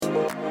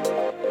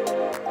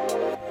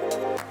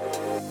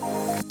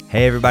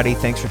Hey everybody,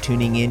 thanks for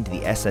tuning in to the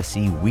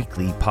SSC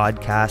Weekly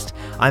Podcast.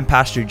 I'm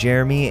Pastor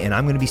Jeremy and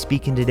I'm going to be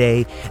speaking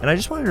today, and I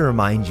just wanted to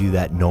remind you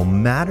that no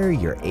matter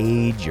your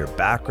age, your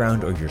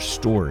background, or your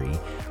story,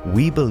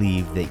 we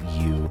believe that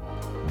you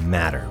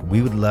matter.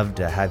 We would love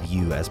to have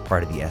you as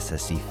part of the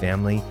SSC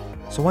family,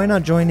 so why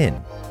not join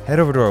in? Head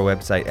over to our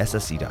website,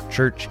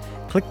 ssc.church,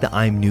 click the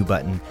I'm New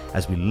button.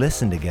 As we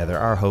listen together,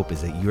 our hope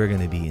is that you are going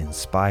to be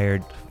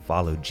inspired to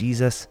follow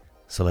Jesus,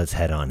 so let's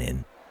head on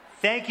in.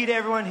 Thank you to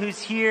everyone who's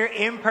here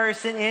in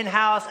person,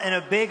 in-house, and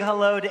a big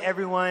hello to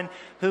everyone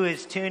who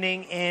is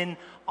tuning in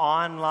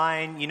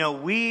online. You know,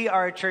 we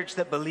are a church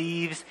that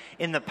believes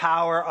in the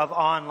power of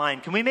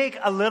online. Can we make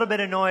a little bit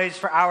of noise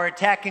for our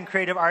tech and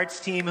creative arts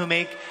team who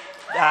make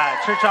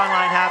Church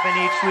Online happen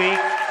each week?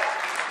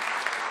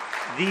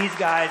 These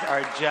guys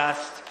are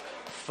just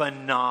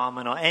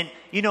phenomenal. And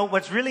you know,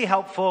 what's really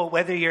helpful,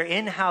 whether you're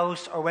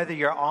in-house or whether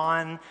you're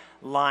online,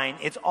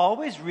 it's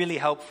always really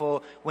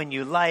helpful when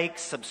you like,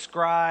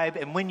 subscribe,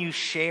 and when you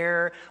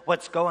share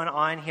what's going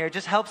on here. It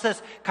just helps us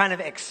kind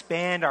of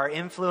expand our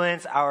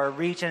influence, our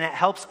reach, and it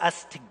helps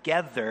us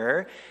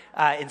together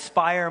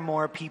inspire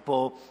more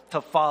people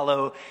to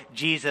follow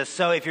Jesus.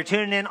 So if you're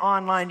tuning in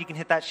online, you can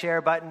hit that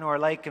share button or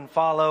like and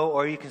follow,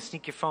 or you can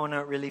sneak your phone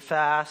out really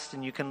fast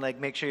and you can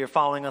make sure you're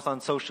following us on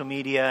social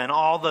media and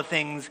all the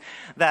things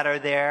that are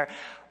there.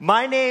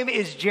 My name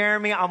is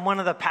Jeremy. I'm one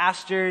of the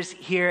pastors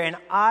here, and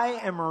I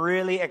am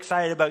really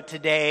excited about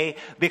today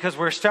because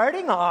we're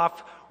starting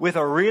off with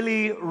a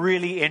really,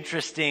 really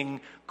interesting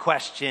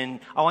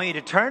question. I want you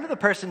to turn to the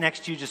person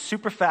next to you just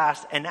super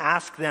fast and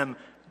ask them,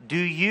 do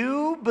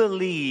you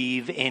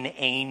believe in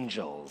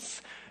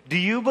angels? Do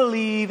you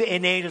believe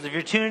in angels? If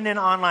you're tuning in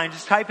online,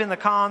 just type in the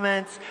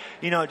comments,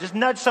 just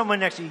nudge someone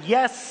next to you.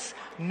 Yes,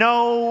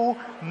 no,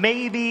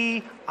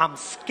 maybe, I'm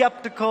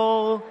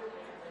skeptical.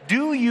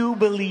 Do you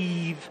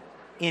believe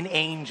in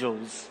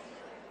angels?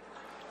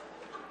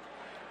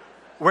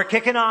 We're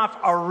kicking off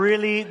a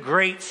really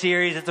great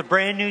series. It's a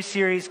brand new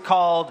series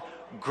called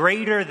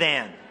Greater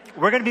Than.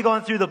 We're going to be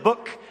going through the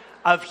book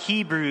of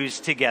Hebrews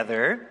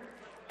together,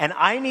 and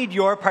I need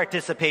your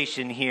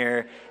participation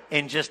here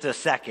in just a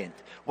second.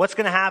 What's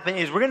going to happen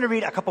is we're going to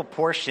read a couple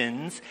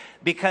portions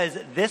because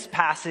this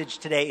passage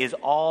today is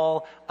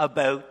all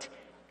about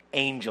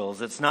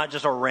angels. It's not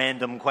just a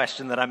random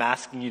question that I'm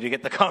asking you to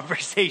get the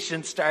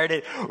conversation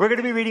started. We're going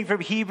to be reading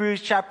from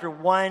Hebrews chapter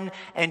 1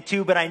 and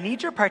 2, but I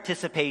need your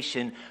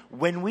participation.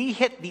 When we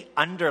hit the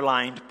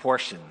underlined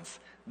portions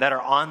that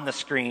are on the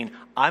screen,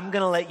 I'm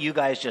going to let you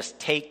guys just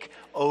take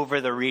over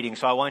the reading.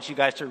 So I want you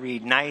guys to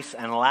read nice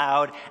and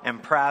loud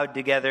and proud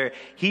together.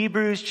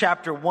 Hebrews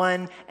chapter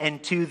 1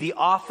 and 2, the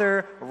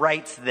author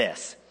writes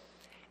this.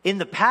 In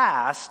the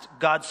past,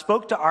 God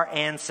spoke to our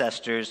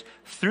ancestors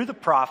through the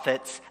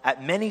prophets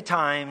at many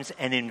times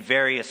and in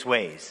various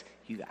ways.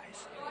 You guys.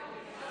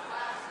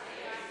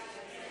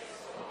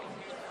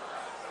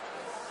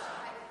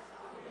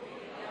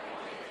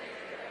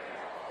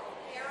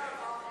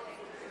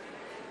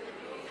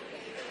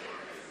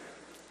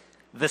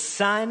 The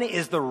Son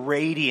is the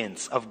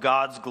radiance of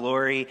God's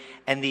glory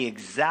and the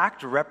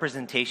exact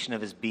representation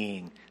of his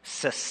being,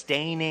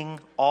 sustaining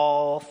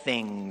all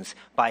things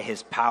by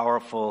his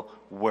powerful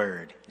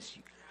word.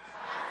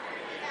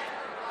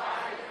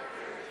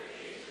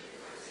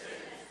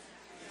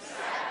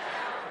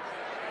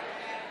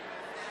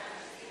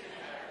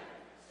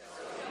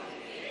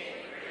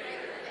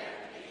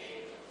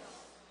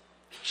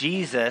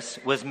 Jesus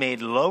was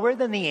made lower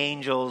than the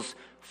angels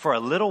for a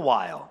little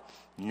while,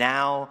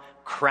 now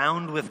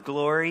crowned with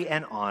glory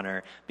and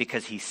honor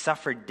because he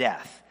suffered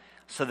death,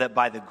 so that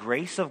by the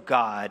grace of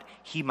God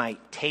he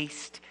might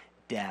taste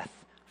death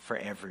for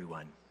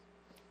everyone.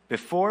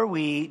 Before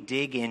we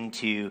dig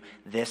into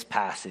this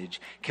passage,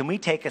 can we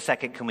take a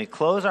second? Can we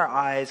close our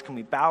eyes? Can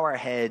we bow our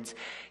heads?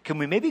 Can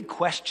we maybe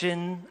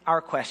question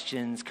our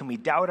questions? Can we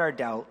doubt our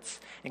doubts?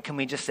 And can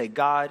we just say,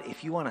 God,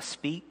 if you want to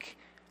speak,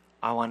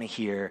 I want to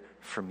hear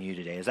from you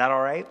today. Is that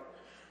all right?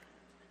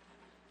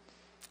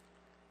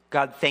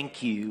 God,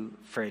 thank you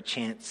for a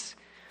chance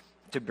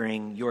to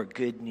bring your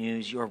good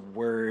news, your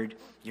word,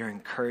 your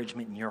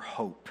encouragement, and your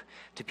hope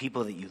to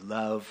people that you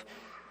love,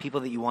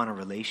 people that you want a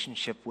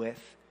relationship with.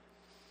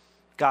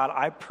 God,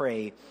 I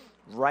pray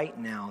right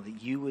now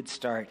that you would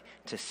start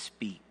to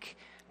speak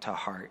to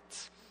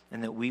hearts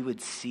and that we would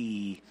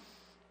see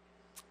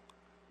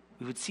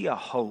a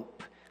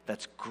hope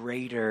that's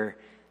greater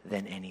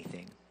than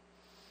anything.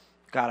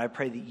 God, I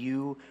pray that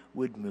you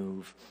would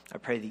move. I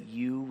pray that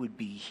you would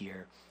be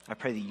here. I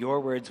pray that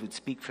your words would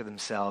speak for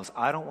themselves.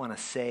 I don't want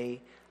to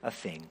say a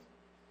thing.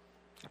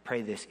 I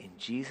pray this in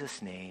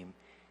Jesus' name.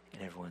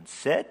 And everyone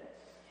said,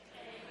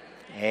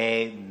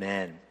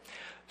 Amen.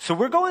 So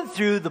we're going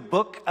through the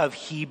book of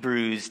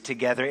Hebrews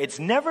together. It's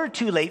never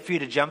too late for you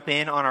to jump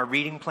in on our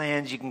reading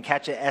plans. You can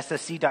catch it at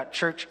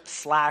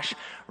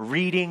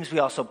ssc.church/readings. We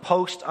also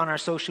post on our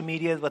social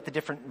media what the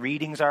different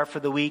readings are for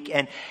the week.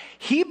 And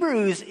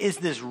Hebrews is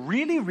this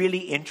really, really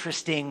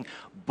interesting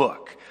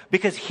book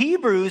because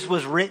Hebrews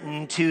was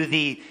written to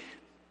the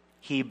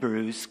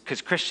Hebrews,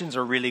 because Christians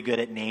are really good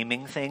at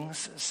naming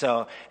things.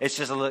 So it's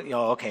just a little,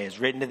 okay, it's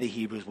written to the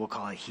Hebrews, we'll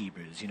call it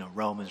Hebrews.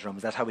 Romans.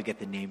 That's how we get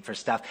the name for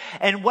stuff.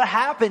 And what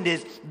happened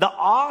is the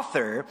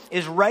author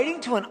is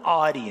writing to an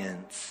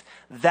audience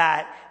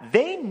that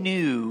they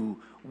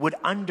knew would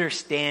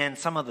understand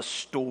some of the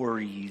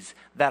stories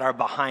that are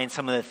behind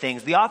some of the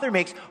things. The author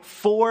makes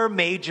 4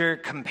 major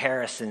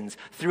comparisons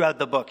throughout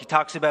the book. He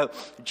talks about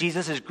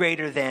Jesus is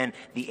greater than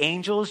the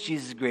angels,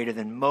 Jesus is greater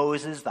than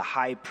Moses, the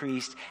high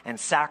priest, and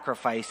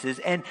sacrifices.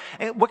 And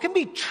what can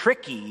be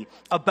tricky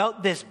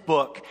about this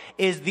book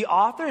is the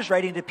author is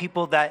writing to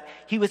people that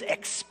he was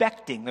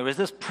expecting. There was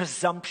this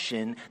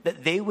presumption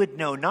that they would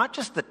know not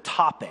just the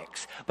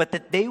topics, but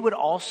that they would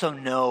also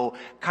know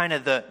kind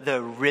of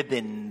the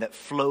ribbon that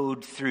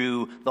flowed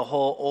through the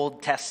whole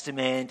Old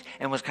Testament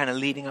and was kind of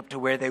leading up to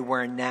where they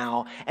were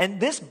now. And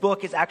this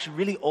book is actually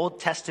really Old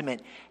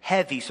Testament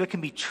heavy, so it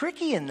can be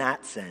tricky in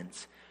that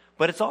sense.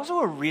 But it's also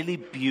a really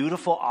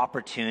beautiful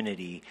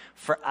opportunity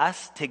for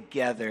us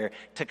together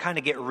to kind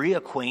of get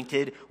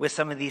reacquainted with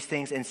some of these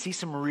things and see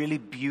some really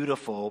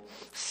beautiful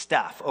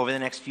stuff over the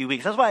next few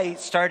weeks. That's why I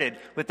started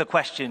with the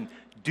question,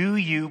 do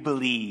you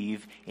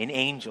believe in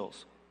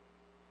angels?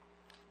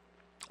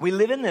 We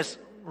live in this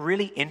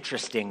really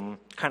interesting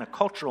kind of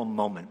cultural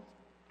moment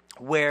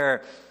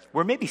where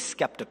we're maybe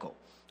skeptical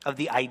of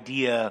the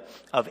idea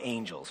of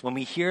angels. When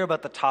we hear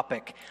about the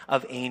topic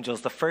of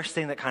angels, the first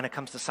thing that kind of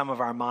comes to some of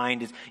our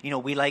mind is,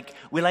 we like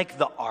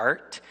the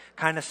art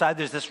kind of side.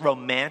 There's this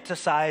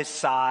romanticized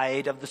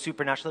side of the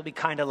supernatural that we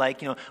kind of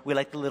like. We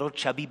like the little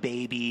chubby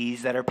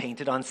babies that are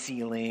painted on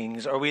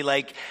ceilings, or we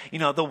like,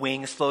 the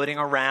wings floating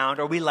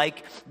around, or we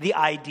like the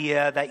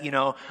idea that,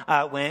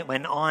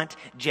 when Aunt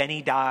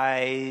Jenny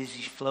dies,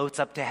 she floats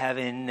up to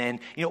heaven. And,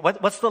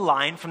 what's the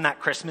line from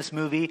that Christmas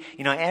movie?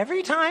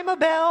 Every time a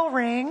bell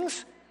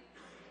rings,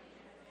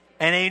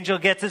 an angel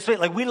gets his fate.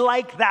 Like, we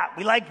like that.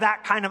 We like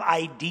that kind of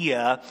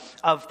idea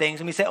of things.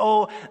 And we say,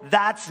 oh,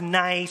 that's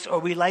nice. Or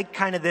we like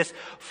kind of this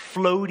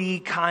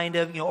floaty kind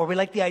of, or we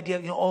like the idea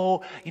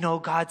of,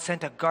 God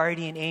sent a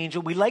guardian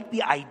angel. We like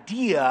the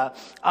idea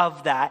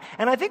of that.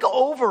 And I think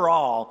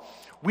overall,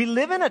 we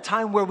live in a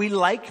time where we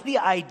like the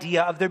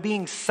idea of there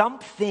being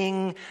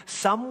something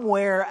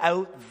somewhere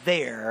out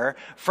there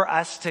for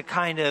us to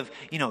kind of,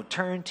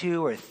 turn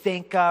to or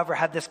think of, or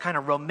have this kind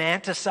of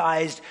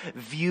romanticized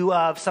view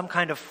of some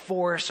kind of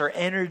force or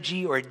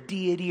energy or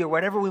deity or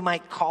whatever we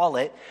might call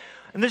it.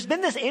 And there's been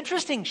this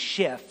interesting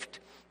shift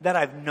that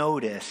I've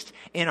noticed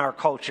in our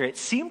culture. It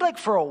seemed like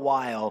for a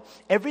while,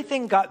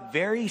 everything got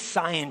very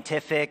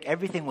scientific,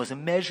 everything was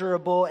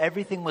measurable,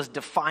 everything was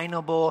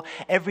definable,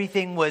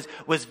 everything was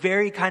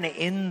very kind of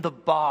in the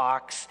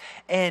box.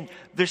 And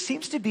there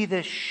seems to be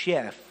this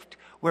shift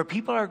where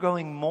people are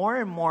growing more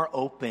and more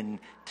open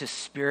to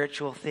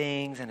spiritual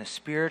things and a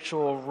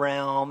spiritual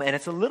realm. And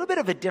it's a little bit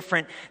of a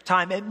different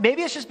time. And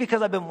maybe it's just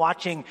because I've been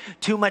watching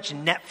too much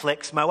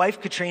Netflix. My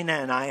wife Katrina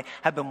and I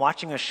have been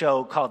watching a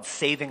show called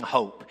Saving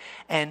Hope.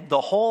 And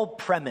the whole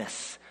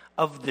premise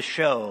of the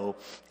show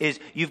is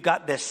you've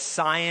got this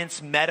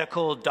science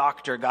medical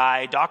doctor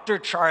guy, Dr.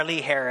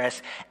 Charlie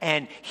Harris,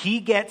 and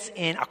he gets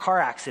in a car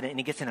accident and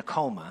he gets in a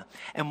coma.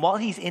 And while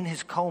he's in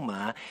his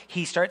coma,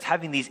 he starts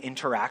having these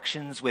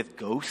interactions with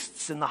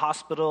ghosts in the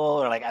hospital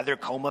or like other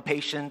coma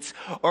patients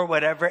or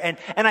whatever. And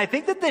I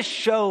think that this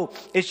show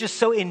is just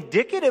so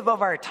indicative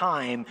of our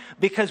time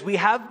because we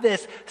have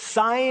this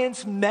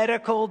science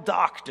medical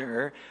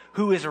doctor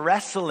who is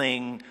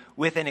wrestling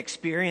with an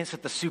experience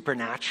with the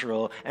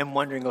supernatural and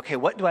wondering, okay,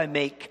 what do I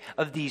make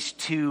of these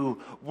two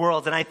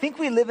worlds? And I think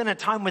we live in a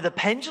time where the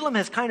pendulum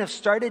has kind of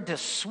started to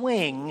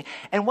swing.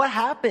 And what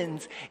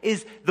happens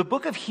is the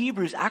book of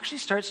Hebrews actually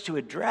starts to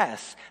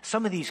address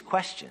some of these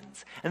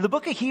questions. And the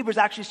book of Hebrews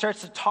actually starts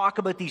to talk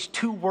about these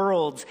two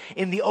worlds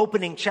in the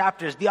opening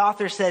chapters. The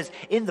author says,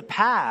 in the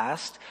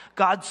past,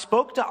 God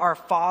spoke to our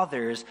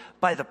fathers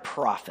by the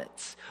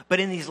prophets.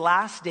 But in these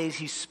last days,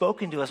 he's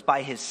spoken to us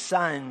by his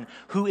Son,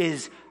 who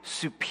is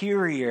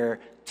superior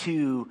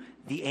to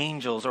the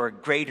angels or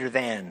greater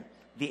than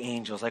the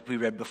angels, like we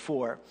read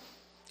before.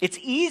 It's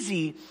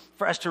easy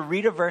for us to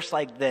read a verse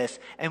like this,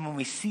 and when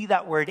we see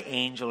that word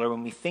angel, or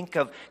when we think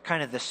of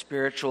kind of the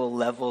spiritual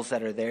levels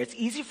that are there, it's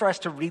easy for us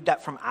to read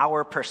that from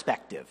our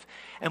perspective.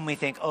 And we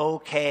think,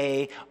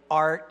 okay,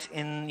 art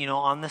in,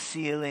 on the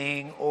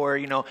ceiling, or,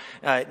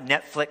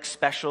 Netflix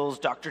specials,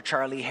 Dr.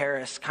 Charlie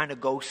Harris kind of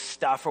ghost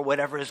stuff or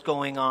whatever is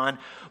going on.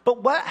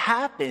 But what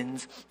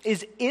happens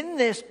is in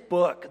this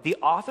book, the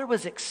author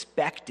was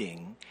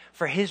expecting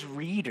for his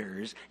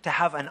readers to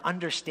have an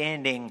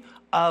understanding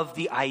of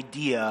the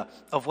idea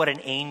of what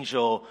an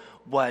angel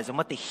was and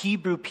what the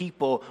Hebrew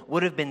people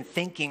would have been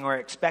thinking or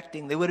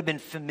expecting. They would have been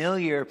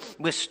familiar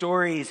with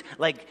stories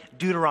like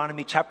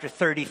Deuteronomy chapter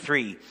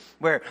 33,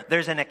 where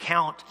there's an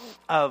account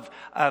of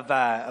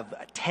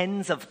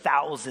tens of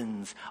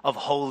thousands of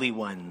holy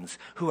ones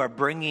who are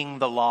bringing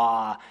the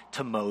law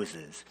to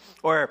Moses.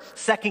 Or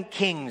 2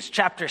 Kings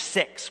chapter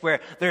 6,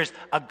 where there's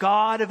a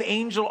God of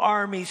angel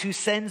armies who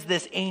sends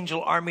this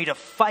angel army to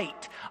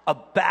fight a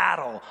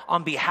battle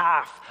on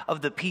behalf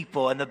of the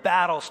people, and the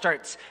battle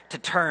starts to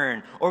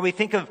turn. Or we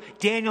think of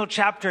Daniel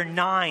chapter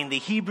 9. The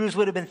Hebrews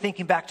would have been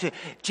thinking back to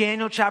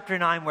Daniel chapter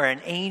 9, where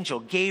an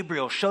angel,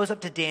 Gabriel, shows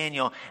up to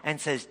Daniel and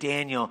says,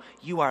 Daniel,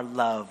 you are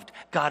loved.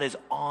 God is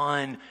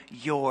on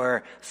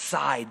your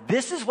side.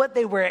 This is what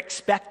they were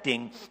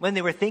expecting when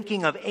they were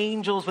thinking of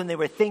angels, when they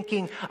were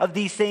thinking of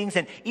these things.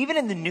 And even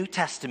in the New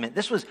Testament,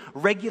 this was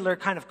regular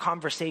kind of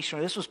conversation.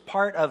 This was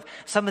part of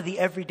some of the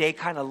everyday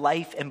kind of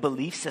life and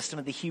belief system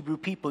of the Hebrew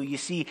people. You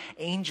see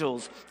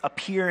angels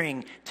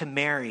appearing to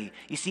Mary.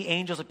 You see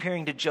angels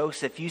appearing to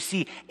Joseph. You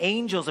see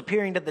angels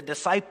appearing to the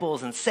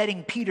disciples and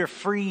setting Peter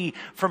free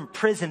from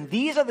prison.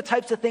 These are the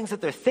types of things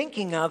that they're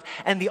thinking of.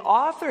 And the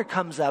author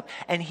comes up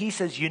and he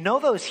says, you know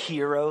those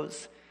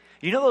heroes?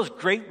 You know those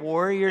great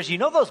warriors? You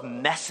know those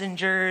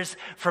messengers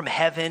from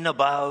heaven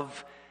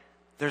above?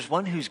 There's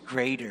one who's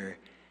greater,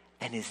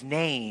 and his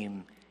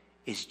name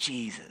is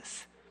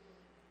Jesus.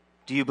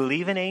 Do you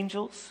believe in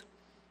angels?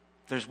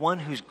 There's one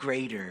who's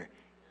greater,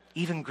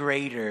 even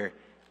greater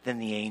than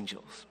the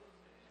angels.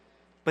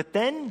 But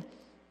then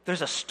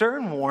there's a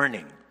stern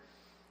warning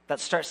that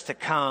starts to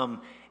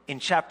come in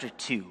chapter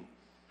 2.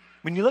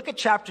 When you look at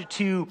chapter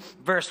 2,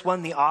 verse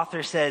 1, the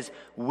author says,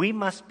 we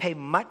must pay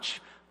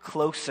much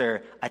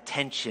closer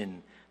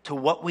attention to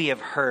what we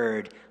have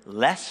heard,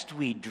 lest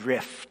we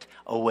drift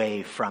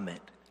away from it.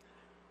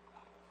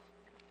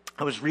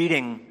 I was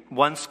reading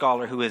one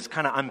scholar who is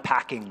kind of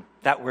unpacking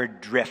that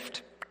word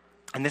drift.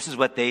 And this is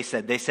what they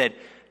said. They said,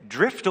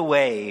 drift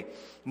away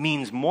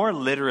means more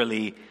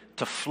literally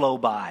to flow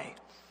by,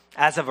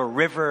 as of a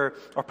river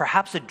or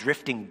perhaps a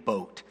drifting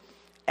boat,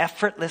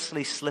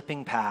 effortlessly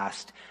slipping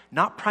past,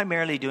 not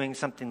primarily doing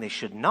something they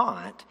should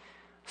not,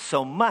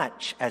 so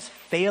much as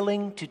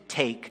failing to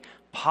take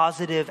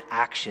positive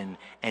action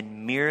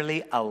and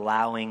merely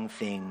allowing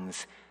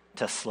things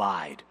to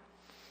slide.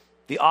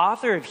 The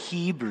author of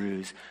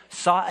Hebrews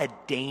saw a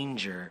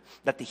danger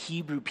that the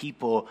Hebrew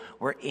people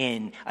were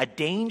in, a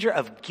danger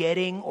of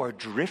getting or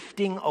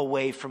drifting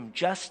away from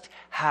just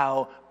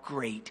how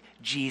great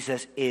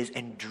Jesus is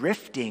and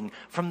drifting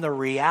from the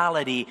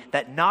reality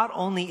that not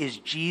only is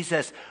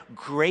Jesus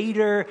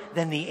greater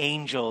than the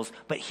angels,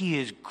 but he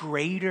is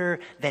greater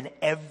than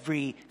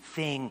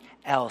everything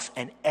else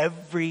and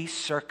every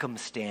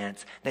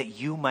circumstance that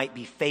you might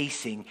be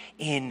facing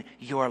in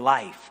your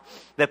life.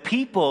 The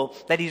people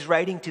that he's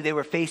writing to, they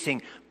were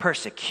facing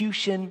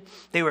persecution,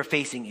 they were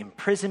facing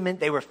imprisonment,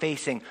 they were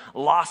facing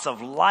loss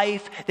of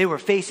life, they were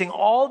facing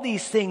all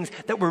these things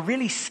that were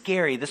really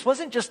scary. This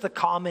wasn't just the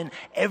common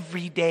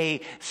everyday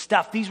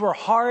stuff. These were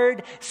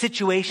hard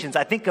situations.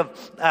 I think of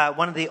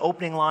one of the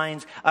opening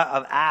lines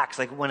of Acts,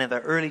 like one of the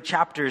early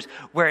chapters,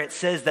 where it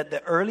says that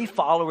the early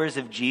followers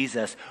of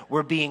Jesus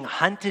were being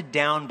hunted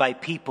down by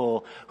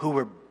people who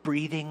were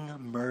breathing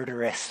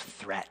murderous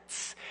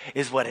threats,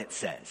 is what it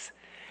says.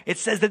 It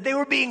says that they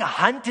were being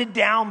hunted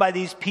down by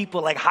these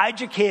people, like, hide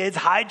your kids,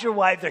 hide your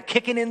wife, they're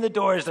kicking in the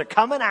doors, they're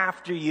coming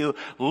after you,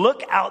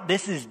 look out,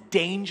 this is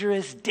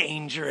dangerous,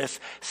 dangerous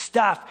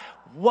stuff.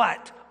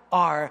 What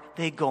are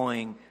they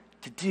going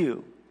to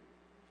do?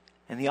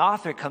 And the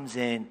author comes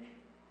in,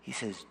 he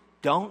says,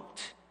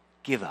 don't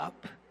give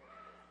up,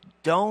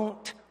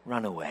 don't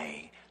run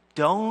away,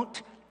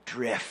 don't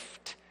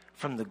drift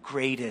from the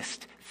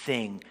greatest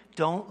thing,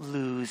 don't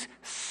lose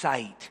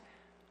sight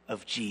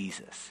of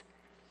Jesus.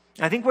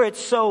 I think where it's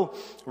so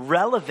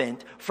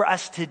relevant for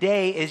us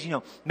today is,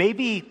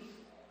 maybe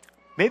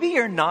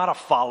you're not a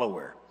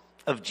follower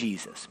of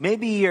Jesus.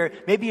 Maybe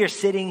you're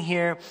sitting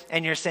here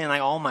and you're saying, like,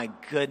 oh my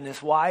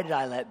goodness, why did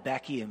I let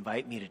Becky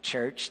invite me to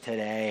church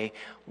today?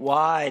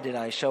 Why did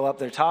I show up?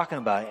 They're talking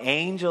about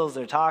angels.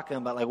 They're talking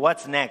about, like,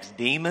 what's next?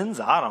 Demons?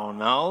 I don't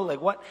know.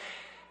 Like, what?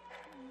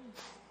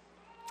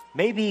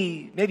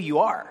 Maybe you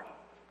are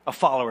a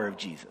follower of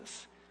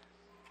Jesus.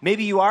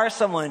 Maybe you are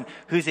someone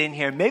who's in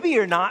here. Maybe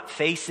you're not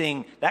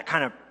facing that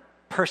kind of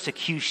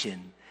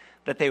persecution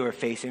that they were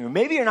facing. Or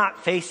maybe you're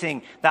not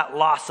facing that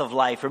loss of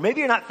life. Or maybe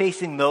you're not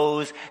facing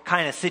those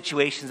kind of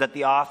situations that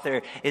the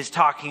author is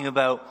talking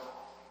about.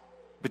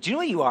 But do you know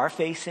what you are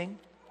facing?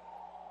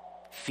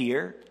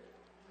 Fear,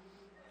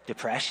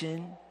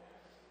 depression.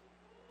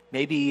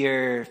 Maybe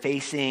you're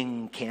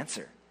facing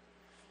cancer.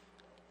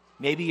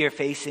 Maybe you're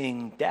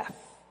facing death.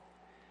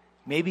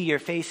 Maybe you're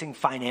facing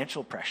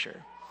financial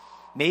pressure.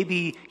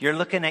 Maybe you're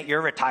looking at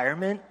your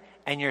retirement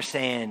and you're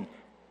saying,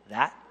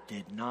 that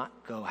did not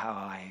go how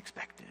I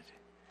expected.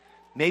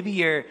 Maybe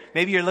you're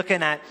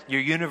looking at your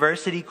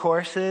university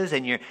courses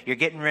and you're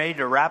getting ready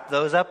to wrap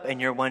those up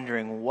and you're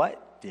wondering,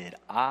 what did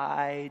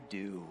I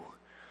do?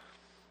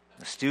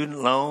 The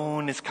student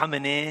loan is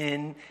coming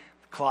in,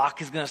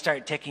 clock is going to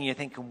start ticking. You're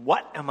thinking,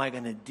 what am I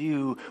going to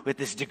do with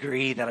this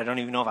degree that I don't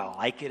even know if I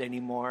like it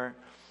anymore?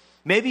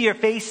 Maybe you're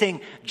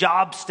facing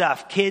job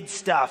stuff, kid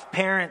stuff,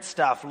 parent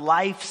stuff,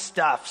 life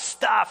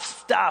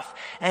stuff,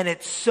 and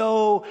it's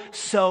so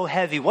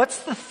heavy.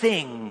 What's the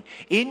thing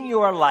in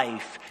your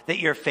life that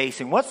you're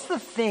facing? What's the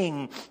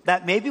thing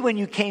that maybe when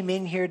you came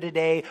in here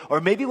today,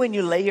 or maybe when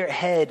you lay your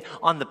head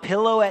on the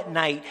pillow at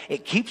night,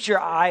 it keeps your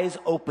eyes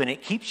open,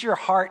 it keeps your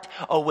heart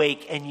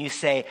awake, and you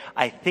say,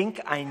 I think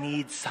I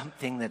need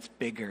something that's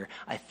bigger.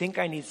 I think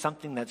I need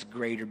something that's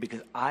greater,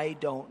 because I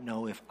don't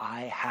know if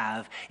I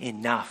have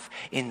enough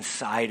inside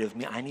of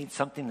me. I need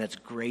something that's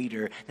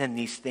greater than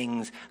these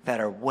things that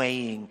are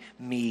weighing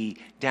me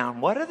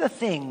down. What are the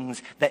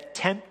things that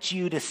tempt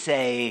you to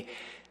say,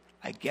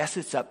 I guess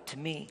it's up to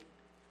me?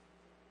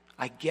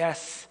 I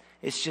guess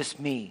it's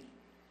just me.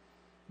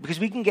 Because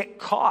we can get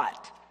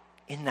caught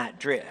in that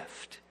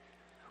drift.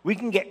 We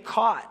can get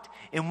caught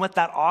in what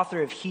that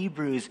author of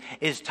Hebrews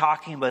is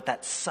talking about,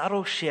 that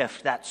subtle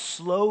shift, that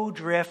slow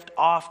drift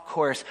off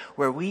course,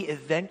 where we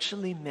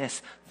eventually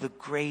miss the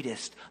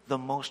greatest, the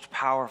most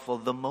powerful,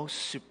 the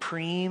most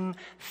supreme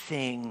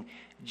thing,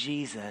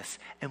 Jesus,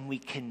 and we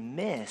can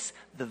miss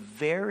the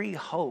very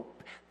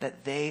hope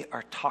that they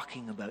are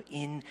talking about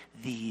in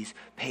these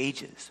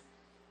pages.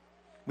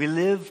 We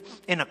live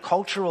in a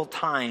cultural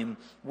time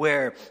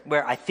where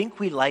I think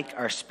we like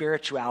our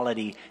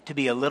spirituality to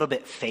be a little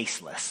bit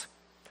faceless.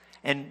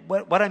 And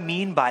what I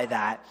mean by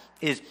that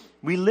is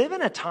we live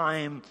in a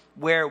time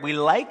where we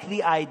like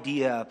the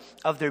idea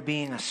of there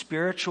being a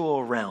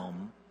spiritual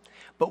realm,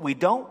 but we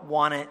don't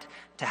want it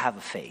to have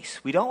a face.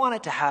 We don't want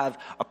it to have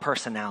a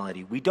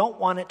personality. We don't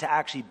want it to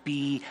actually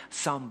be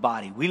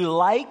somebody. We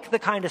like the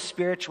kind of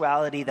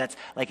spirituality that's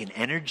like an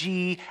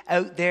energy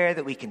out there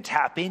that we can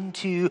tap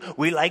into.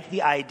 We like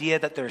the idea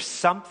that there's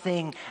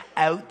something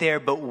out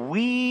there, but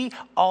we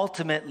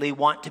ultimately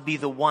want to be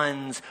the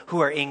ones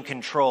who are in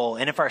control.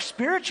 And if our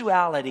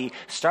spirituality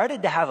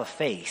started to have a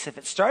face, if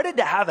it started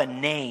to have a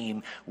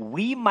name,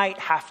 we might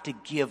have to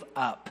give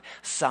up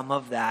some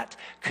of that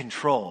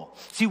control.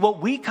 See,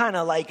 what we kind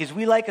of like is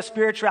we like a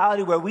spirituality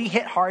where we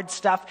hit hard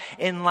stuff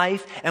in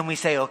life and we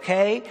say,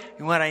 okay, you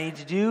know what I need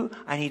to do?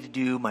 I need to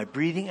do my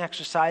breathing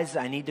exercises.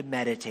 I need to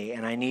meditate,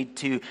 and I need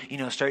to,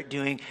 start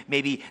doing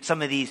maybe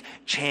some of these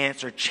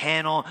chants or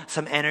channel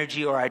some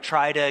energy, or I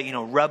try to,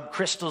 rub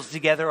crystals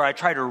together, or I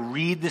try to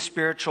read the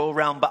spiritual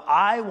realm. But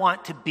I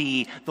want to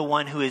be the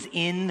one who is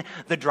in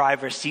the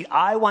driver's seat.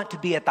 I want to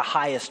be at the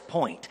highest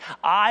point.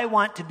 I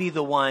want to be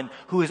the one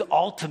who is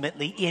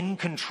ultimately in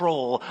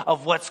control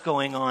of what's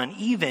going on,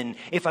 even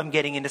if I'm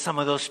getting into some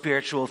of those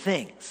spiritual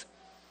things.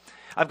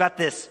 I've got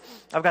this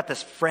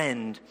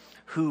friend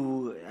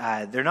who,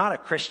 they're not a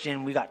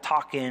Christian. We got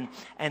talking,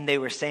 and they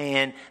were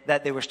saying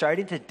that they were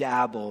starting to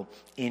dabble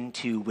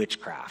into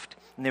witchcraft.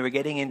 And they were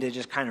getting into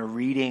just kind of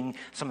reading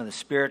some of the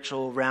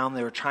spiritual realm.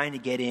 They were trying to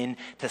get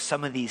into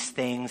some of these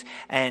things.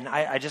 And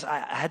I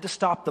had to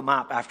stop them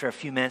up after a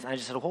few minutes. I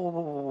just said,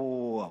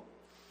 whoa.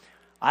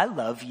 I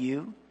love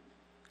you.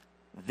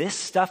 This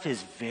stuff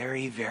is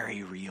very,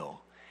 very real.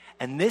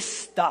 And this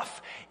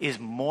stuff is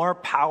more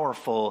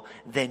powerful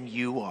than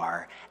you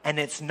are. And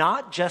it's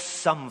not just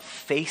some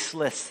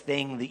faceless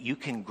thing that you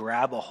can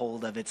grab a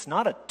hold of. It's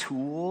not a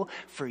tool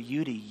for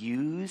you to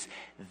use.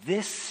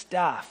 This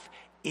stuff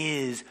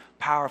is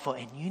powerful,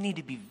 and you need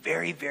to be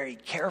very, very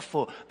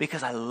careful,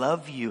 because I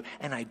love you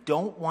and I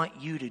don't want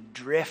you to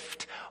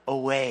drift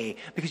away.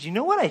 Because you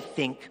know what I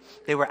think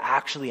they were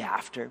actually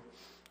after?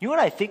 You know what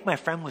I think my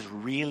friend was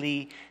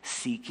really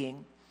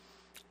seeking?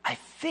 I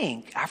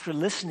think after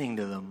listening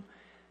to them,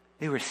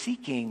 they were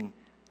seeking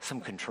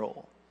some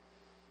control.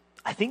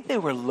 I think they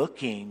were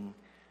looking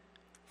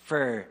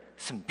for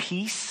some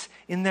peace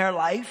in their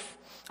life.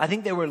 I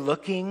think they were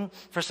looking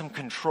for some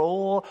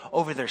control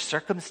over their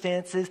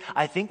circumstances.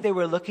 I think they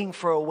were looking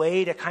for a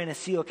way to kind of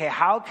see, okay,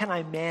 how can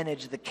I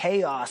manage the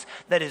chaos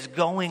that is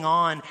going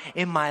on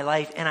in my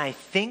life? And I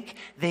think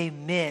they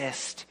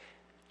missed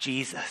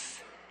Jesus.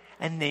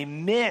 And they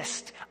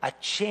missed a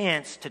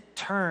chance to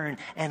turn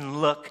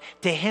and look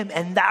to him.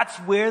 And that's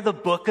where the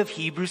book of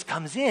Hebrews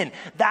comes in.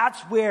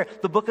 That's where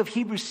the book of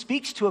Hebrews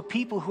speaks to a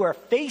people who are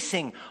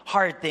facing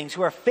hard things,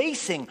 who are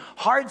facing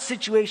hard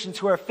situations,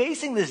 who are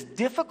facing this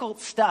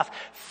difficult stuff,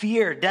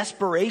 fear,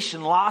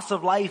 desperation, loss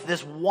of life,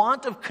 this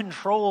want of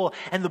control.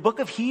 And the book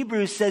of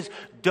Hebrews says,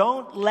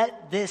 don't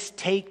let this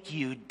take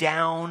you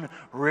down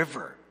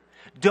river.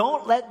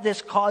 Don't let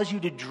this cause you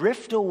to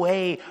drift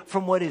away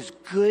from what is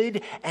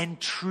good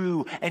and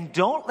true. And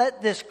don't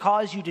let this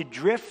cause you to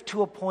drift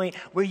to a point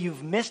where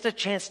you've missed a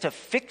chance to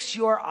fix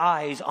your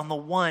eyes on the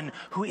one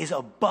who is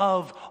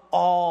above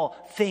all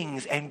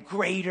things and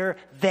greater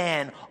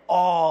than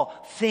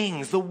all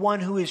things, the one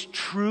who is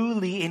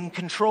truly in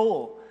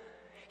control.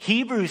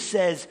 Hebrews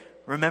says,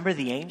 remember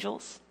the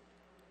angels?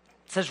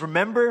 It says,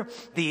 remember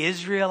the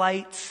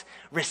Israelites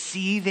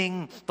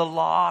receiving the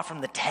law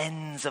from the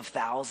tens of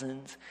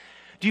thousands?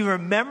 Do you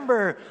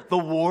remember the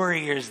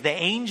warriors, the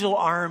angel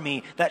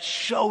army that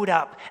showed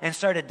up and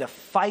started to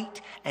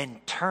fight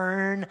and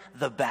turn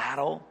the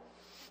battle?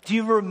 Do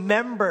you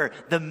remember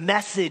the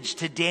message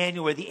to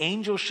Daniel where the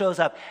angel shows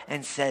up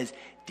and says,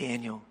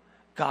 Daniel,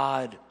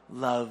 God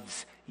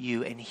loves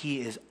you and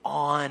he is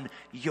on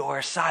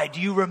your side?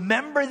 Do you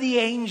remember the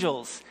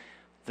angels?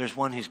 There's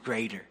one who's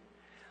greater.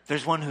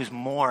 There's one who's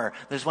more.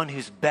 There's one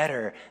who's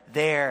better.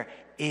 There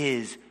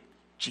is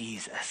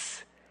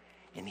Jesus.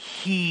 And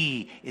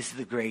he is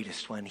the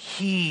greatest one.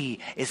 He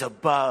is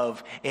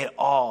above it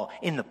all.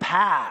 In the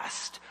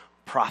past,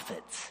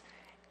 prophets,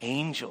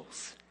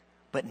 angels.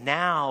 But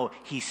now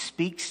he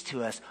speaks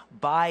to us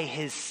by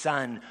his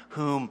Son,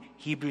 whom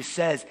Hebrews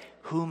says,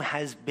 whom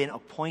has been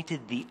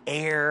appointed the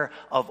heir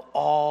of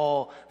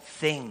all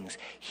things.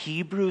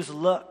 Hebrews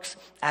looks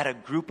at a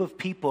group of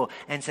people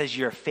and says,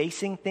 you're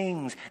facing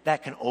things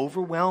that can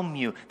overwhelm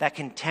you, that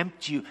can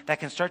tempt you, that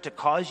can start to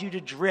cause you to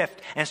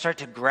drift and start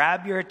to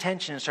grab your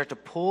attention and start to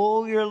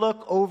pull your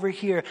look over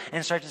here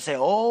and start to say,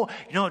 oh,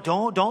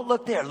 don't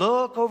look there.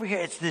 Look over here.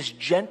 It's this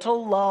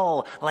gentle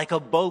lull like a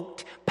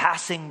boat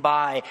passing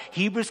by.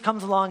 Hebrews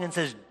comes along and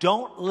says,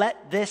 don't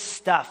let this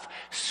stuff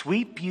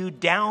sweep you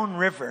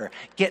downriver.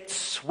 Get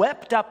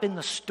swept up in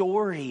the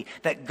story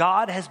that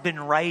God has been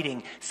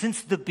writing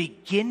since the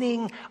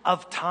beginning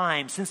of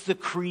time, since the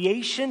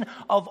creation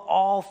of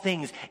all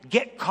things.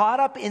 Get caught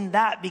up in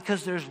that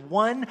because there's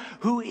one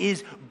who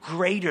is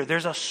greater.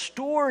 There's a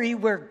story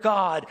where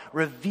God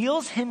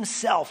reveals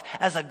himself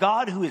as a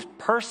God who is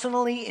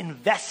personally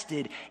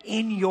invested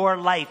in your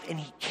life, and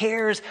he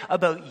cares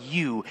about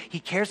you. He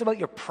cares about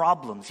your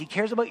problems. He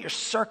cares about your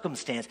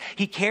circumstance.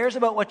 He cares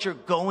about what you're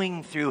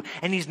going through,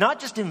 and he's not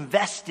just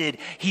invested,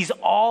 he's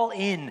all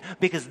in,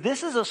 because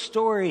this is a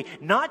story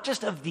not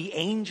just of the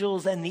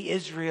angels and the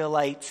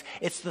Israelites.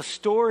 It's the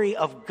story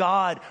of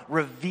God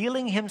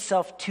revealing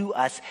himself to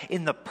us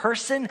in the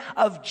person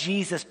of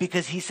Jesus,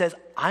 because he says,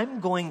 I'm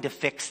going to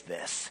fix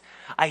this.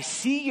 I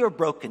see your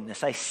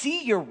brokenness. I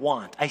see your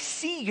want. I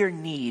see your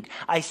need.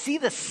 I see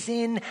the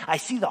sin. I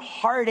see the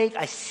heartache.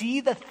 I see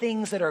the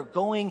things that are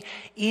going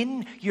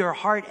in your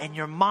heart and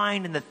your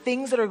mind and the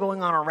things that are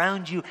going on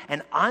around you,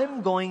 and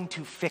I'm going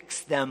to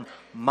fix them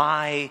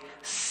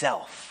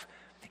myself.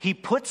 He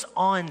puts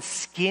on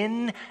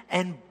skin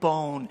and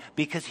bone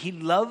because he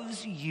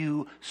loves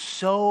you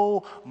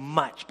so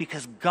much,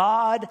 because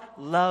God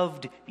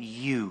loved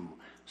you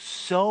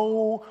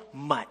so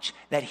much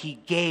that he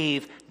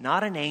gave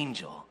not an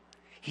angel.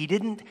 He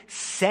didn't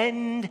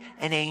send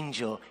an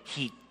angel.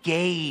 He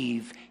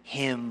gave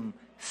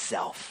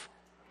himself.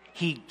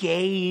 He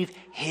gave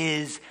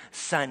his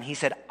Son. He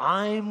said,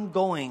 I'm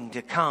going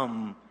to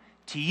come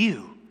to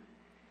you.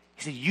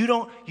 He said, you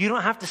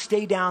don't have to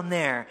stay down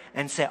there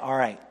and say, all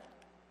right,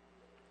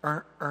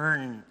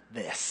 earn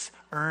this,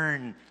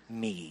 earn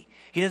me.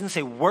 He doesn't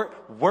say,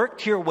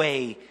 work your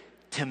way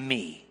to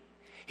me.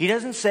 He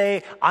doesn't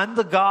say, I'm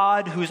the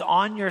God who's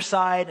on your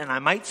side and I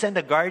might send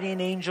a guardian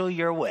angel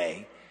your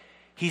way.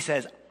 He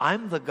says,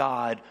 I'm the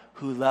God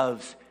who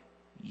loves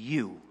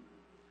you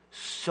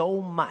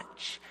so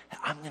much that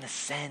I'm going to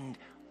send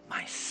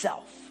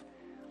myself.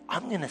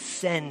 I'm going to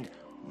send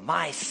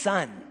my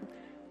Son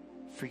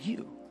for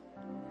you.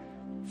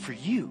 For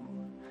you.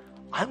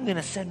 I'm going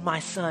to send my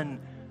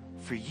Son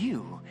for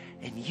you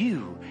and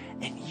you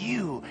and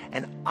you.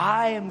 And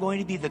I am going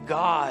to be the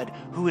God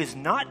who is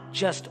not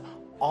just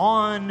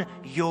on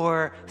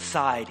your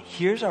side.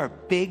 Here's our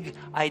big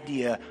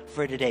idea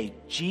for today.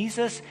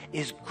 Jesus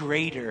is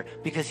greater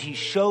because he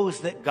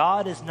shows that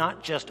God is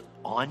not just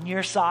on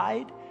your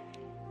side,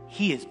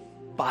 he is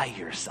by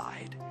your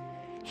side.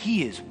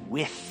 He is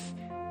with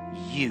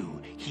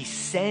you. He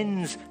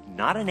sends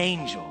not an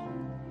angel,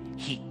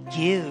 he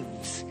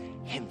gives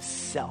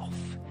himself.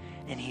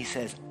 And he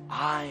says,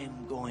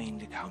 I'm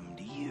going to come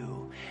to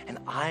you, and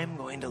I'm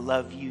going to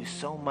love you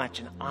so much,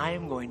 and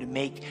I'm going to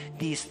make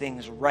these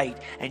things right.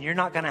 And you're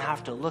not going to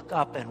have to look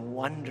up and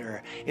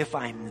wonder if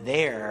I'm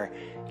there.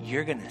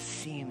 You're going to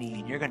see me,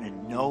 and you're going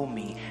to know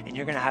me, and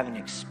you're going to have an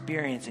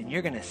experience, and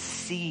you're going to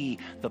see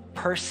the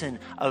person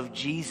of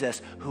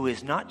Jesus who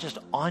is not just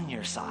on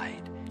your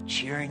side,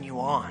 cheering you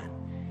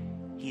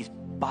on. He's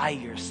by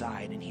your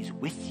side, and he's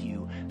with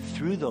you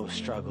through those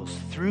struggles,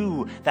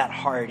 through that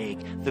heartache.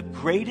 The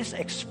greatest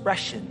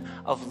expression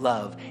of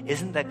love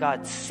isn't that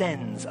God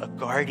sends a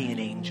guardian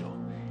angel.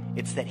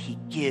 It's that he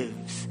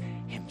gives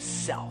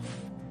himself.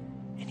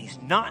 And he's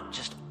not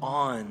just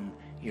on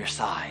your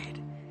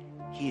side.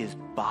 He is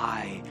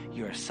by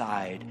your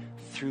side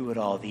through it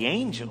all. The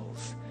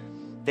angels,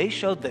 they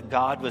showed that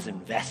God was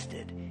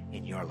invested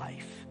in your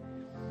life.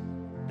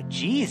 But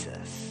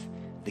Jesus,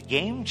 the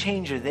game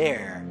changer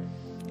there,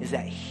 is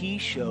that he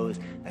shows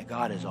that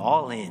God is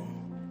all in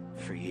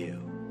for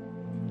you.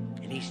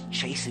 And he's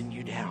chasing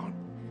you down.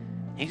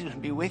 He's going to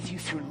be with you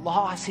through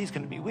loss. He's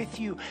going to be with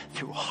you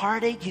through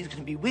heartache. He's going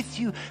to be with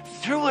you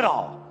through it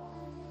all.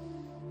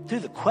 Through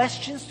the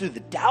questions, through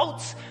the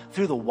doubts,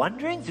 through the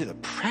wondering, through the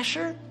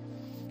pressure,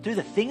 through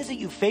the things that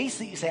you face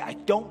that you say, I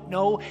don't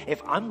know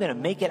if I'm going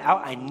to make it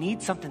out. I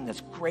need something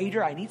that's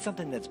greater. I need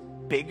something that's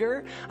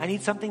bigger. I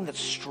need something that's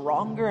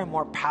stronger and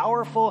more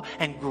powerful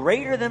and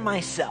greater than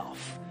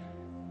myself.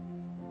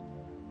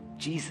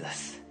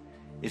 Jesus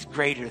is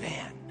greater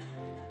than,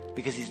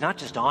 because he's not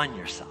just on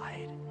your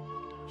side,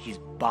 he's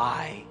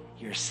by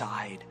your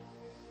side.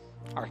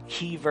 Our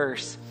key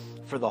verse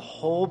for the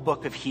whole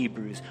book of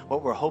Hebrews,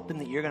 what we're hoping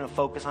that you're going to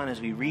focus on as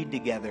we read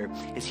together,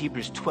 is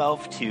Hebrews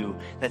 12:2,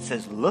 that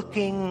says,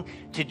 looking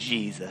to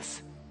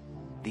Jesus,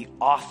 the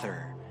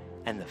author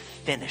and the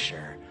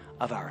finisher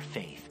of our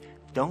faith.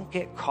 Don't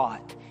get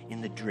caught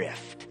in the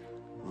drift.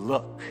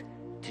 Look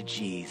to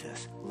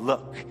Jesus.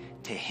 Look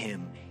to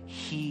him.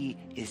 He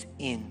is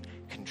in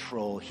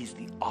control. He's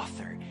the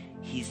author.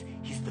 He's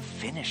the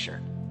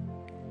finisher.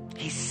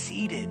 He's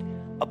seated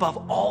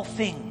above all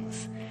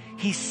things.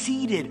 He's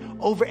seated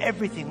over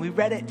everything. We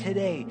read it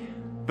today.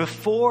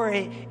 Before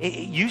it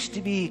used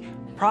to be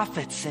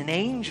prophets and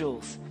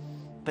angels,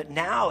 but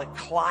now it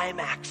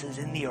climaxes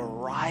in the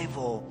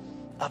arrival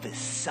of his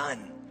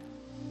son.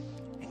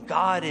 And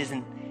God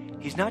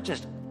he's not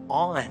just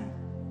on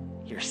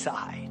your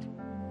side,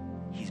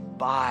 he's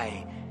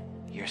by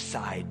your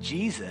side.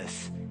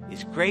 Jesus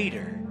is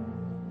greater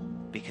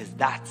because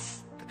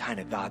that's the kind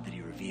of God that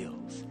he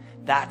reveals.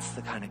 That's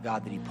the kind of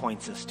God that he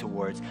points us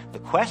towards. The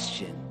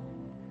question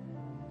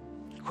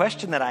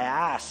that I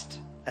asked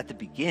at the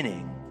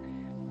beginning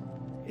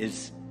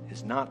is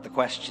not the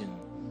question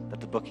that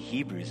the book of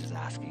Hebrews is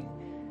asking.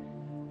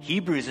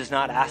 Hebrews is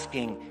not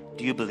asking,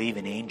 do you believe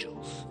in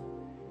angels?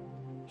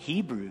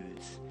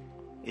 Hebrews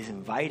is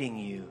inviting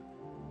you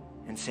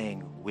and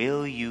saying,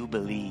 will you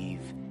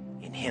believe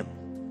in him?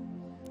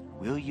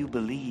 Will you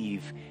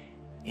believe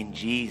in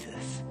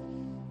Jesus?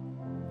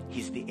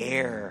 He's the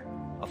heir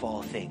of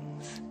all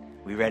things.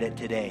 We read it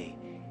today.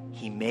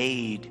 He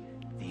made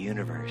the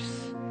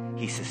universe.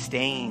 He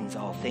sustains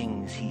all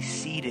things. He's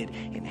seated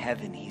in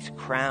heaven. He's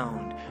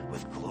crowned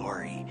with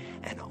glory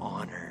and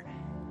honor.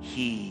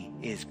 He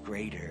is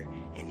greater,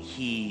 and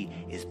he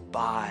is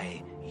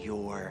by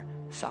your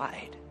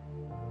side.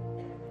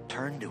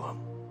 Turn to him.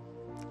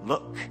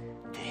 Look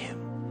to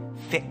him.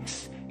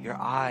 Fix your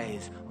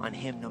eyes on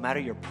him. No matter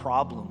your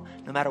problem,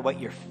 no matter what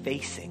you're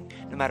facing,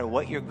 no matter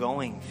what you're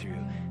going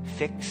through,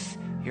 fix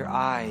your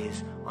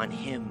eyes on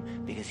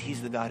him, because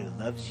he's the God who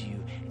loves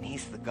you, and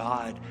he's the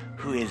God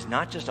who is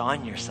not just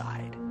on your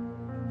side,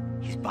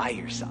 he's by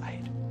your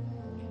side.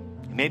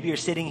 Maybe you're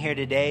sitting here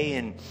today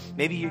and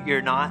maybe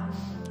you're not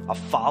a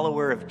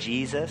follower of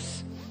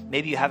Jesus.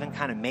 Maybe you haven't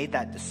kind of made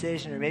that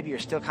decision, or maybe you're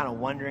still kind of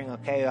wondering,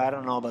 okay, I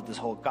don't know about this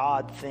whole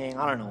God thing.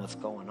 I don't know what's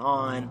going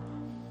on.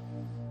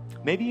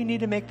 Maybe you need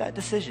to make that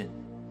decision.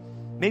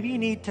 Maybe you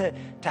need to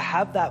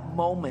have that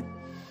moment.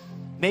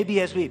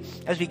 Maybe as we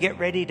get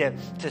ready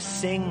to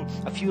sing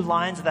a few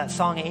lines of that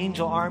song,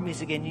 Angel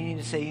Armies, again, you need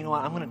to say, you know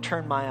what, I'm going to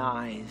turn my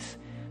eyes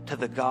to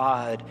the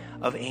God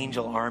of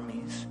angel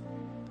armies.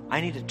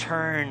 I need to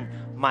turn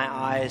my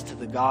eyes to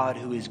the God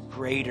who is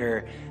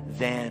greater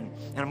than.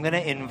 And I'm going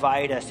to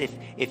invite us,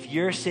 if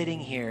you're sitting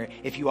here,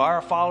 if you are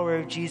a follower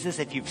of Jesus,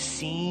 if you've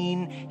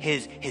seen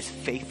his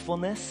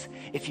faithfulness,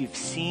 if you've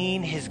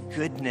seen his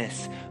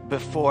goodness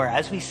before,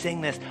 as we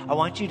sing this, I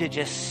want you to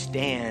just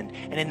stand,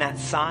 and in that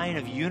sign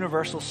of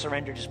universal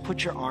surrender, just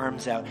put your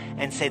arms out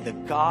and say, the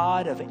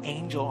God of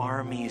angel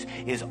armies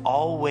is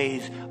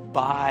always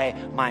by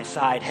my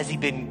side. Has he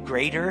been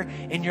greater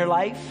in your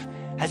life?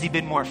 Has he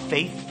been more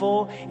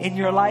faithful in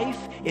your life?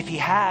 If he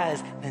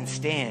has, then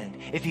stand.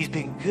 If he's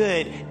been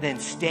good, then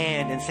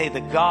stand and say, the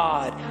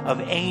God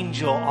of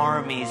angel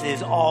armies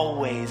is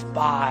always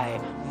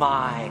by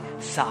my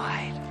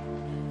side.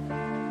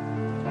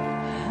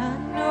 I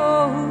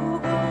know who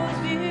goes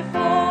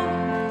before me.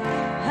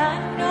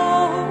 I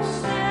know who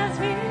stands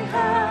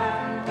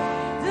behind.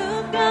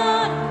 The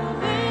God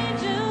of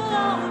angel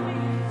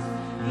armies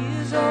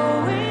is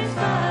always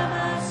by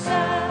my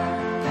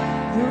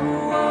side. The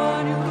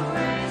one who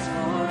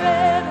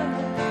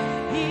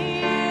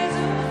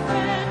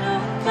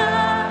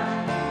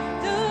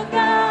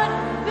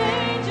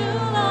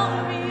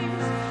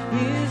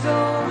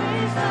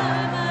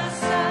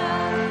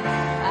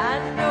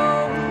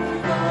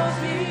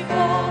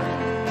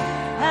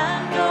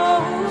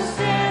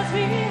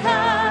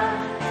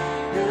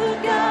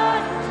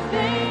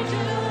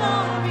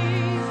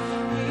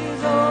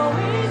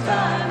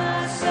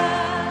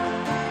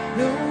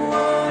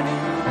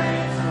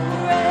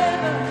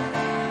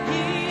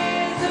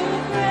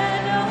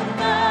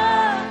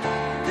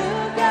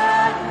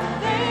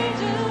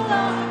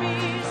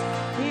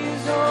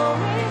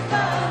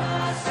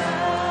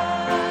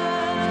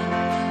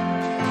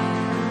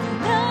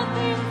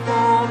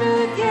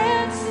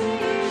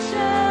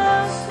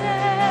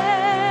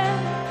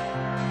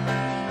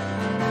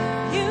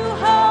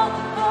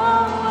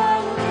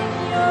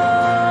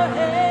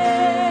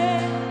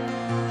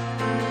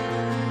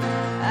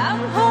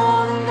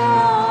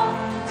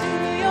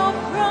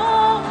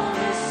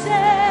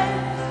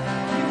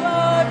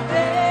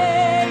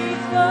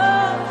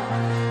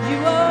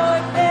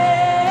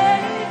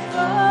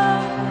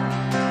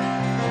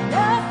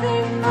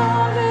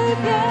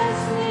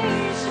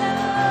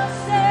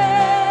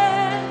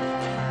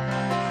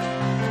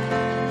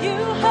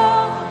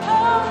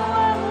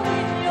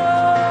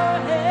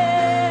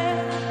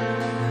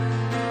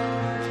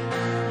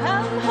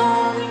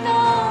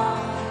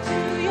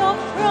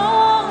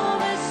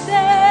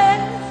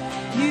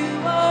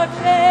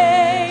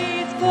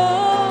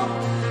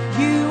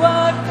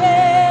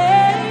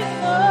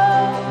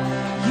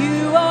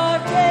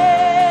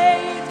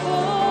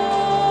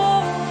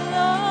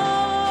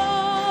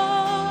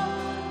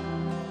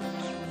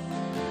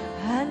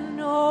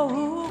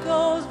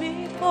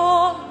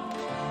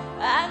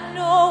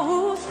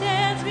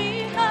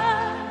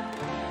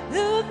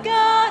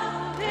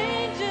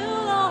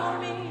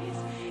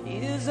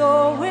is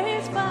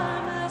always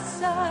by my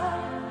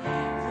side.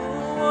 The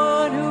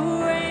one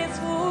who reigns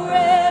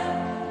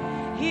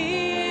forever,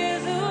 he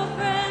is a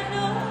friend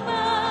of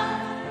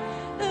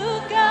mine.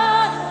 The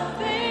God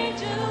of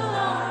angel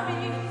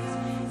armies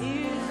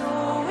is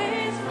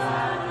always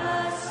by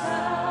my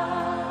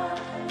side.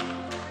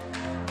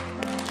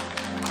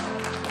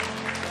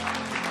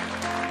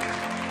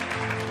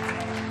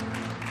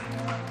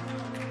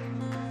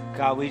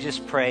 God, we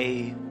just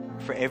pray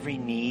for every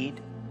need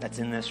that's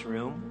in this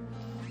room.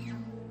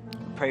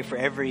 Pray for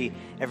every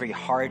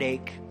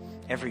heartache,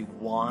 every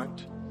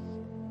want,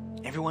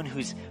 everyone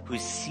who's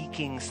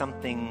seeking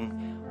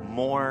something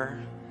more,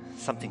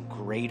 something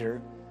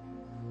greater.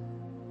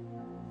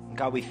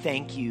 God, we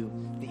thank you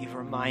that you've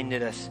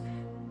reminded us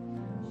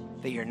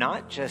that you're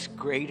not just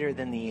greater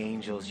than the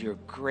angels, you're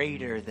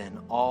greater than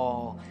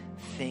all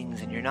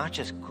things. And you're not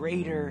just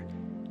greater,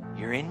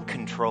 you're in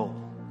control.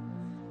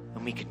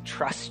 And we can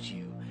trust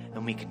you,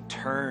 and we can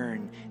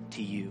turn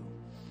to you.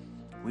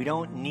 We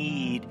don't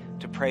need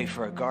to pray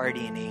for a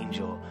guardian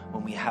angel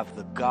when we have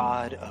the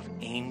God of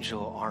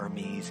angel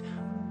armies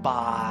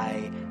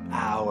by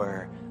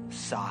our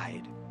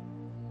side.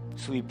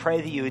 So we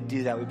pray that you would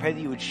do that. We pray that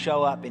you would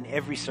show up in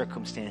every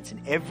circumstance, in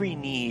every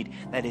need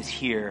that is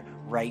here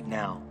right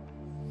now.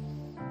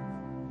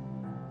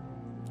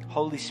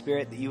 Holy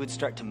Spirit, that you would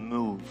start to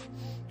move,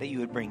 that you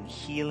would bring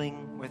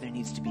healing where there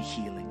needs to be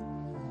healing,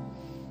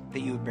 that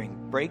you would bring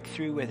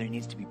breakthrough where there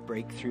needs to be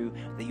breakthrough,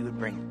 that you would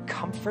bring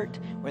comfort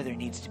where there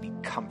needs to be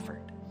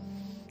comfort,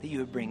 that you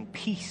would bring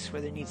peace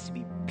where there needs to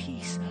be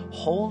peace,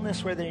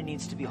 wholeness where there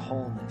needs to be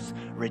wholeness,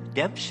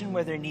 redemption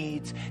where there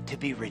needs to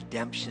be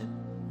redemption,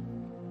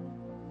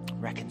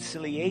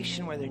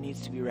 reconciliation where there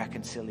needs to be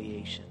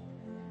reconciliation.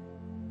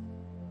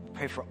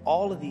 Pray for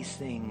all of these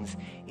things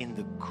in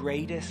the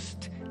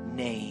greatest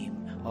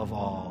name of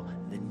all,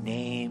 the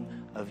name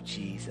of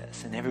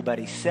Jesus. And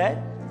everybody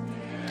said,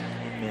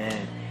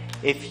 Amen.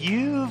 If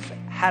you've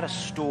had a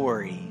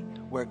story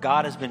where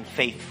God has been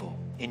faithful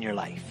in your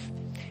life,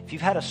 if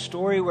you've had a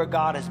story where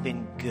God has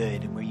been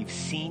good and where you've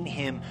seen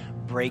him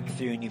break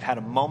through, and you've had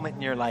a moment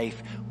in your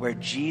life where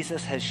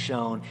Jesus has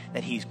shown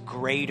that he's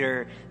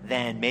greater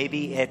than,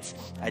 maybe it's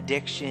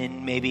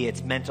addiction, maybe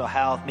it's mental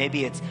health,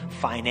 maybe it's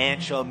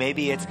financial,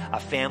 maybe it's a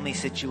family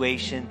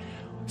situation.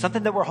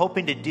 Something that we're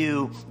hoping to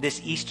do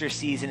this Easter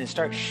season is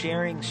start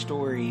sharing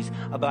stories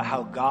about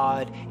how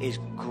God is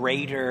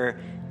greater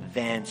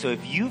than. So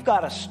if you've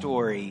got a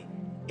story,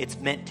 it's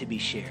meant to be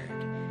shared.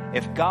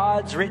 If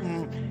God's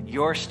written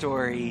your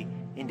story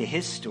into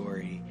his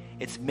story,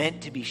 it's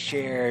meant to be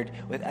shared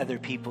with other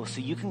people. So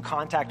you can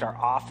contact our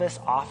office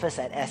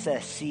at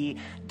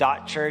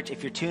ssc.church.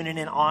 If you're tuning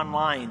in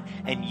online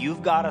and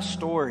you've got a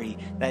story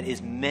that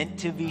is meant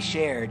to be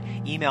shared,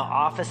 email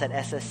office at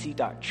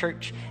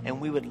ssc.church, and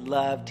we would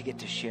love to get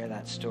to share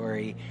that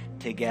story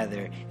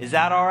together. Is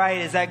that all right?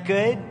 Is that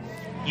good?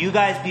 You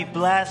guys be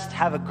blessed.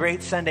 Have a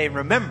great Sunday. And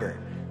remember,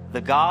 the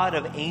God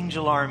of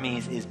angel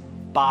armies is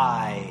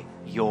by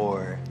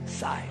your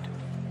side.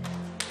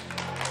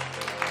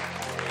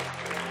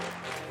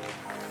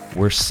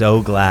 We're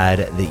so glad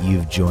that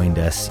you've joined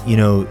us. You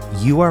know,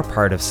 you are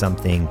part of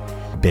something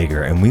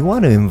bigger, and we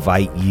want to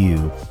invite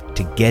you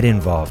to get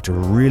involved, to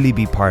really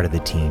be part of the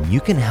team. You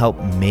can help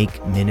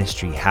make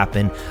ministry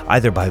happen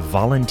either by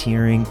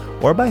volunteering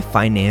or by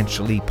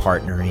financially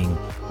partnering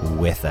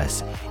with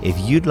us. If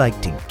you'd like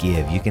to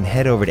give, you can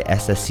head over to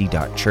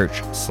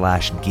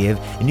ssc.church/give,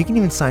 and you can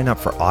even sign up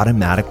for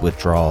automatic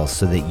withdrawals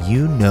so that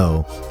you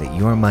know that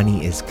your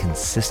money is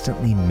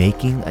consistently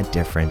making a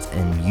difference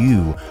and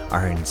you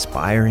are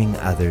inspiring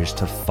others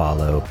to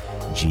follow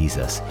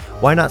Jesus.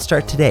 Why not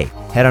start today?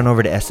 Head on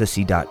over to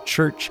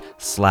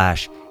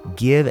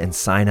ssc.church/give and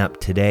sign up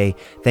today.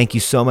 Thank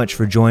you so much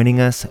for joining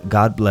us.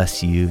 God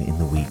bless you in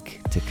the week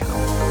to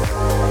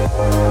come.